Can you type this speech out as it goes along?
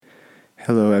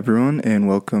Hello everyone, and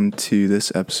welcome to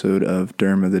this episode of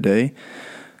Derm of the Day.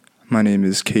 My name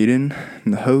is Caden,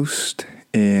 I'm the host,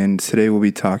 and today we'll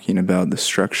be talking about the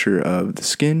structure of the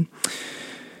skin,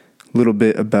 a little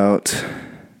bit about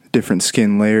different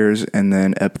skin layers, and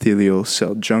then epithelial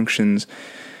cell junctions.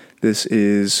 This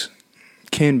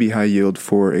can be high yield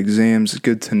for exams.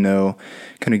 Good to know,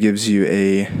 kind of gives you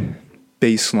a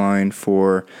baseline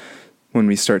for when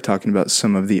we start talking about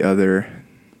some of the other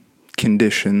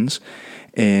conditions,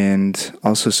 and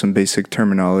also some basic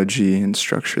terminology and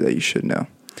structure that you should know.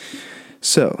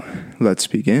 So, let's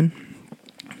begin.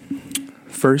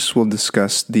 First, we'll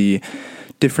discuss the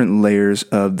different layers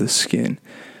of the skin.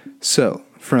 So,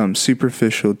 from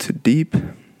superficial to deep,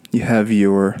 you have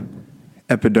your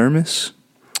epidermis.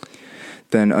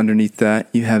 Then underneath that,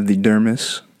 you have the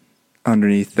dermis.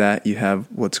 Underneath that, you have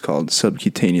what's called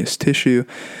subcutaneous tissue,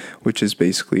 which is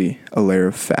basically a layer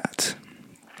of fat.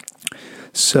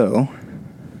 So,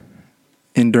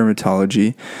 in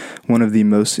dermatology, one of the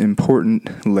most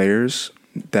important layers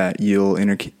that you'll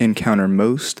encounter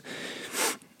most,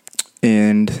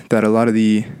 and that a lot of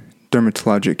the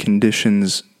dermatologic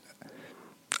conditions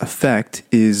affect,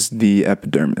 is the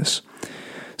epidermis.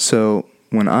 So,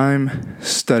 when I'm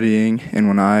studying and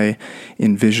when I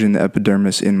envision the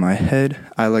epidermis in my head,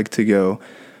 I like to go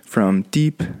from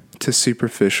deep to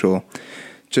superficial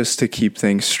just to keep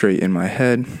things straight in my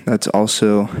head. That's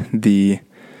also the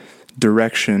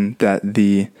direction that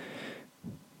the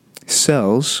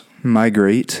cells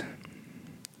migrate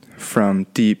from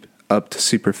deep up to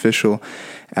superficial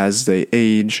as they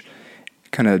age,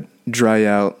 kind of dry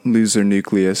out, lose their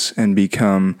nucleus, and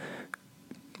become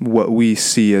what we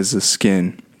see as the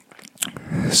skin.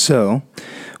 So,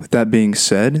 with that being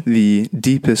said, the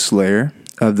deepest layer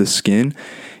of the skin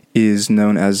is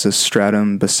known as the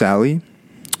stratum basale,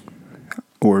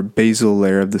 or basal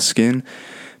layer of the skin.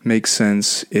 Makes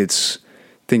sense.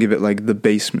 Think of it like the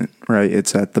basement, right?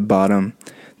 It's at the bottom,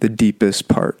 the deepest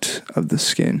part of the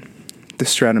skin. The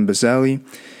stratum basale,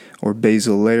 or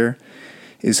basal layer,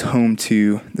 is home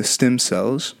to the stem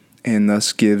cells, and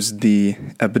thus gives the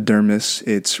epidermis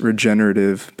its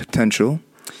regenerative potential.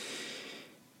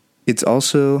 It's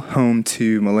also home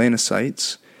to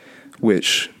melanocytes,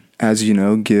 which, as you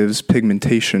know, gives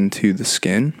pigmentation to the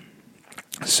skin.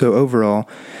 So overall,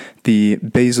 the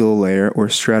basal layer, or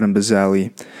stratum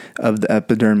basale, of the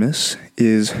epidermis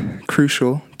is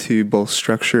crucial to both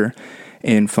structure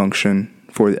and function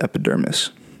for the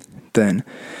epidermis. Then,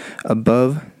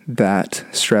 above that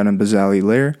stratum basale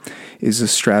layer is the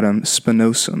stratum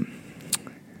spinosum.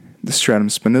 The stratum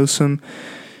spinosum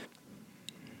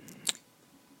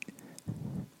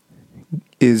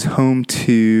is home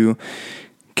to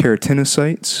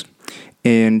keratinocytes,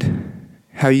 and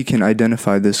how you can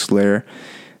identify this layer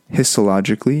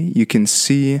histologically, you can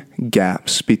see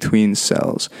gaps between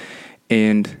cells,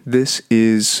 and this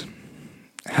is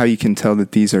how you can tell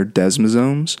that these are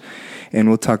desmosomes, and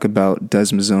we'll talk about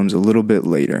desmosomes a little bit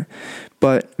later.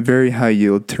 But very high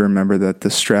yield to remember that the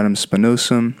stratum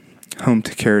spinosum, home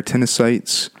to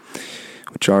keratinocytes,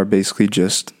 which are basically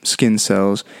just skin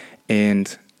cells,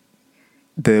 and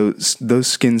those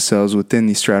skin cells within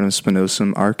the stratum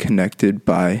spinosum are connected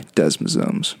by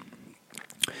desmosomes.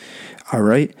 All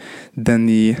right, then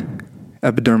the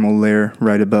epidermal layer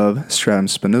right above stratum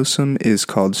spinosum is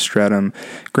called stratum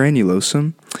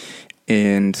granulosum,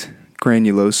 and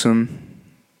granulosum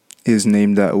is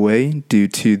named that way due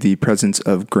to the presence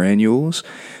of granules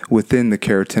within the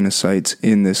keratinocytes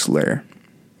in this layer.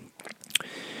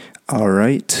 All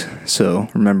right, so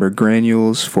remember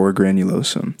granules for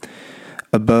granulosum.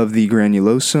 Above the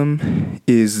granulosum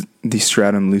is the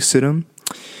stratum lucidum.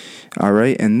 All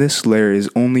right, and this layer is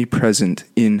only present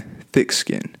in thick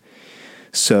skin.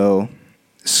 So,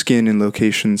 skin in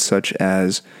locations such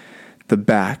as the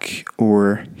back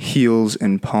or heels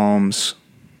and palms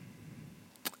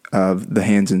of the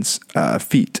hands and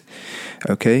feet.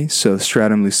 Okay, so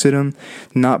stratum lucidum,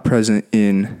 not present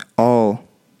in all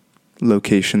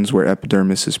locations where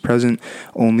epidermis is present,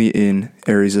 only in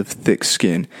areas of thick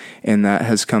skin, and that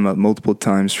has come up multiple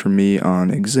times for me on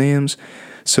exams.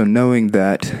 So knowing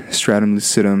that stratum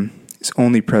lucidum is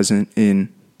only present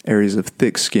in areas of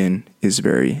thick skin is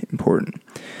very important.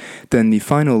 Then the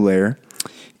final layer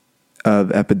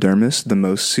of epidermis, the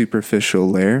most superficial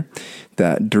layer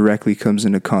that directly comes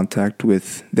into contact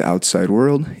with the outside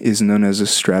world, is known as a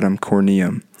stratum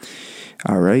corneum.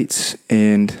 All right,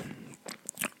 and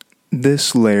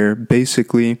this layer,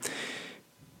 basically,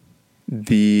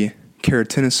 the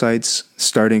keratinocytes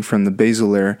starting from the basal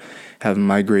layer have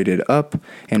migrated up,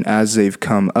 and as they've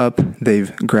come up,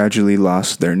 they've gradually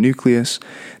lost their nucleus,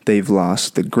 they've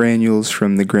lost the granules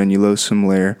from the granulosum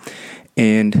layer,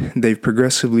 and they've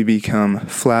progressively become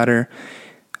flatter,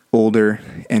 older,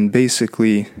 and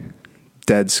basically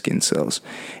dead skin cells.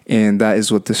 And that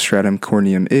is what the stratum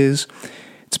corneum is.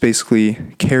 It's basically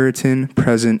keratin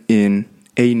present in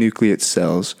anucleate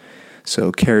cells,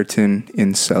 so keratin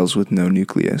in cells with no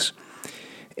nucleus.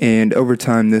 And over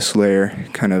time, this layer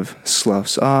kind of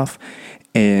sloughs off,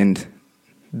 and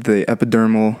the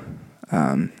epidermal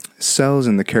cells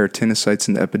and the keratinocytes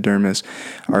in the epidermis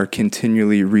are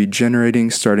continually regenerating,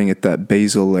 starting at that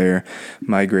basal layer,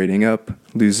 migrating up,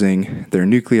 losing their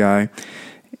nuclei,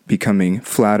 becoming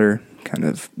flatter, kind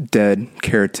of dead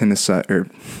keratinocyte or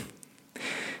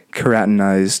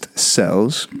keratinized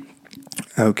cells.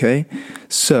 Okay,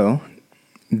 so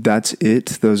that's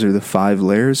it. Those are the 5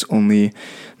 layers.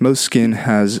 Most skin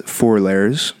has 4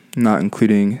 layers, not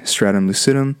including stratum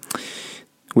lucidum,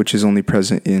 which is only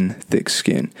present in thick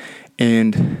skin.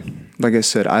 And like I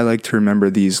said, I like to remember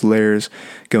these layers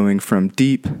going from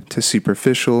deep to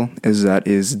superficial, as that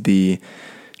is the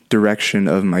direction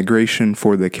of migration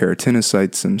for the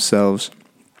keratinocytes themselves.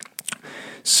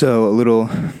 So a little,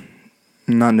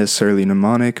 not necessarily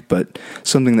mnemonic, but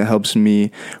something that helps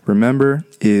me remember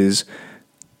is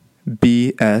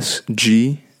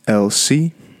BSGLC,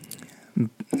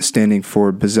 standing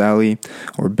for basale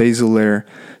or basal layer,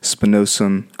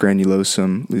 spinosum,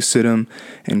 granulosum, lucidum,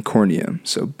 and corneum.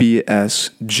 So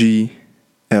BSGLC.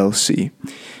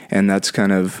 And that's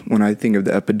kind of, when I think of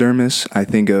the epidermis, I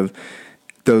think of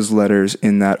those letters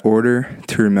in that order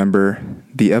to remember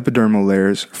the epidermal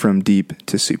layers from deep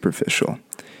to superficial.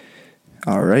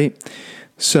 All right.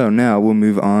 So now we'll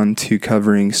move on to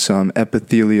covering some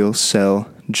epithelial cell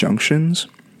junctions.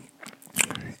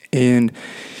 And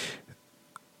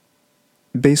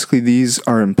basically these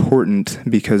are important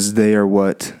because they are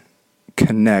what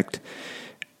connect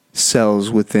cells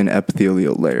within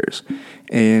epithelial layers.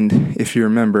 And if you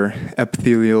remember,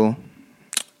 epithelial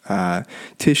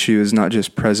tissue is not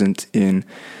just present in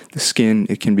the skin,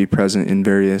 it can be present in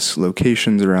various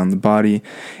locations around the body,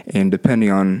 and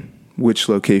depending on which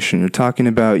location you're talking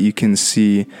about, you can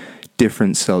see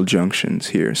different cell junctions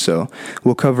here. So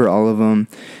we'll cover all of them.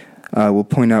 We'll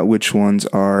point out which ones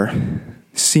are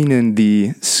seen in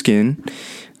the skin.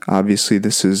 Obviously,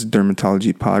 this is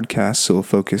dermatology podcast, so we'll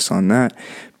focus on that.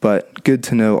 But good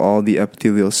to know all the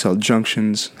epithelial cell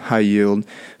junctions, high yield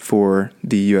for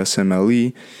the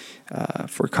USMLE,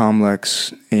 for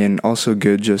Comlex, and also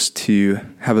good just to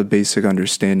have a basic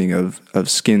understanding of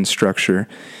skin structure.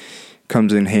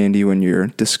 Comes in handy when you're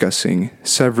discussing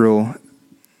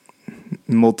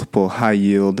multiple high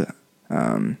yield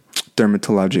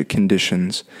dermatologic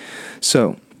conditions.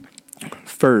 So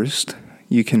first,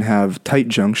 you can have tight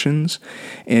junctions,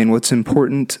 and what's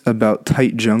important about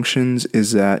tight junctions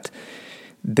is that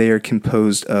they are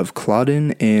composed of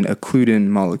claudin and occludin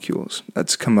molecules.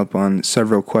 That's come up on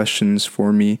several questions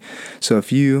for me. So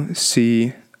if you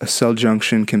see a cell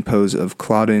junction composed of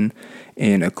claudin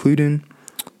and occludin,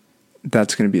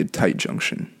 that's going to be a tight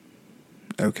junction.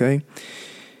 Okay?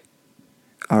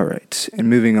 All right. And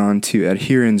moving on to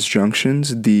adherens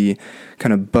junctions, the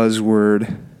kind of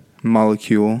buzzword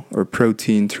molecule or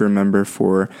protein to remember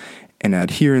for an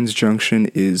adherens junction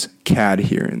is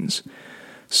cadherens.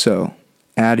 So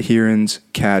adherens,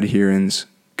 cadherens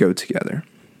go together.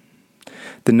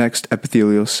 The next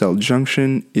epithelial cell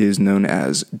junction is known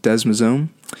as desmosome.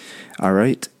 All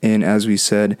right, and as we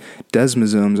said,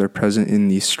 desmosomes are present in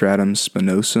the stratum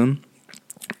spinosum.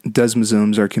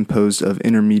 Desmosomes are composed of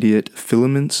intermediate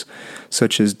filaments,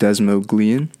 such as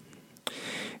desmogliin,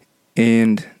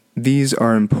 and these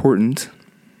are important.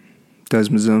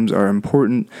 Desmosomes are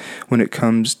important when it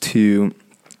comes to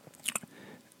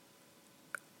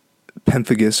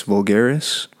pemphigus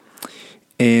vulgaris,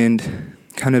 and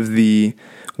kind of the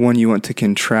one you want to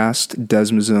contrast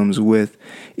desmosomes with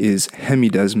is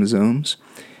hemidesmosomes.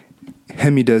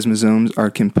 Hemidesmosomes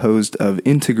are composed of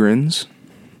integrins,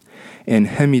 and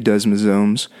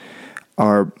hemidesmosomes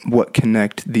are what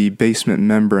connect the basement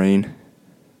membrane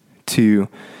to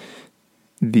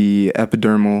the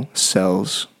epidermal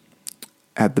cells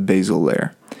at the basal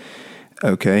layer.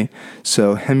 Okay,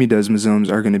 so hemidesmosomes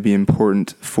are going to be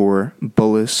important for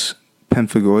bullous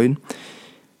pemphigoid.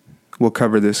 We'll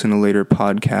cover this in a later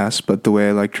podcast, but the way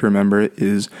I like to remember it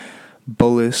is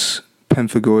bullous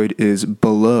pemphigoid is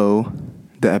below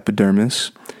the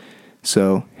epidermis.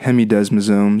 So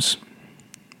hemidesmosomes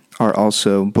are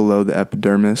also below the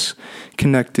epidermis,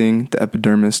 connecting the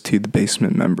epidermis to the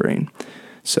basement membrane.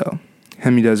 So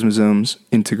hemidesmosomes,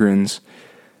 integrins,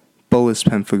 bullous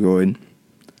pemphigoid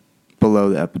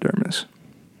below the epidermis.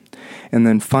 And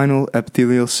then final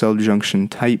epithelial cell junction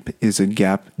type is a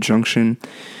gap junction.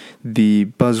 The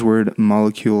buzzword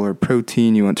molecule or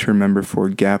protein you want to remember for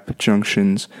gap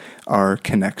junctions are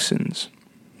connexins.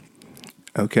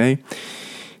 Okay?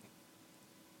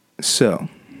 So,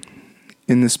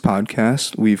 in this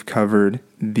podcast, we've covered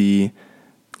the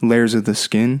layers of the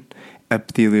skin,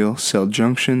 epithelial cell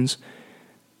junctions,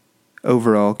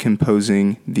 overall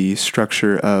composing the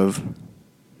structure of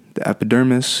the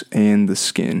epidermis and the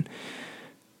skin.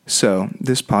 So,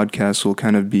 this podcast will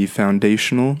kind of be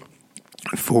foundational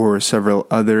for several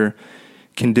other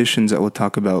conditions that we'll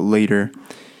talk about later.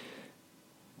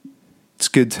 It's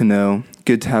good to know,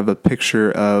 good to have a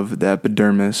picture of the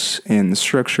epidermis and the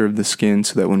structure of the skin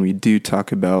so that when we do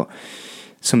talk about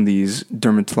some of these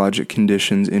dermatologic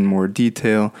conditions in more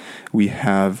detail, we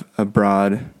have a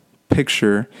broad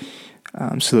picture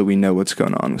so that we know what's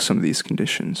going on with some of these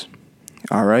conditions.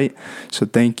 All right, so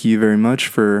thank you very much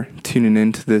for tuning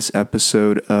into this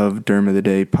episode of Derm of the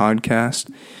Day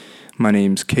podcast. My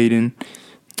name's Caden,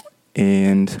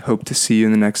 and hope to see you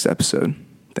in the next episode.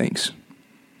 Thanks.